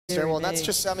Well, and that's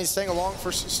just, I mean,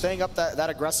 staying up that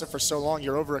aggressive for so long,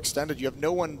 you're overextended. You have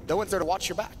no one's there to watch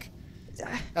your back.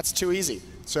 That's too easy.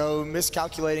 So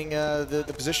miscalculating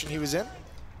the position he was in.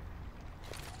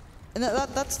 And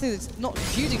that's the thing that's not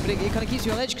confusing, but it kind of keeps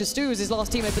you on edge because Stu was his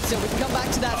last teammate, but still, we can come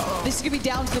back to that. This is going to be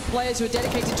down to the players who are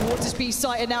dedicated towards this B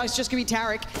site, and now it's just going to be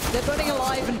Tarek. They're burning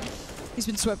alive, and he's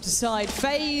been swept aside.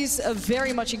 FaZe are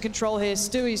very much in control here.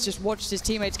 Stewie's just watched his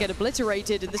teammates get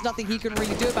obliterated, and there's nothing he can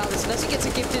really do about this unless he gets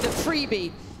a gifted a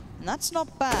freebie. And that's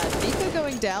not bad. NiKo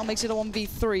going down makes it a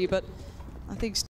 1v3, but I think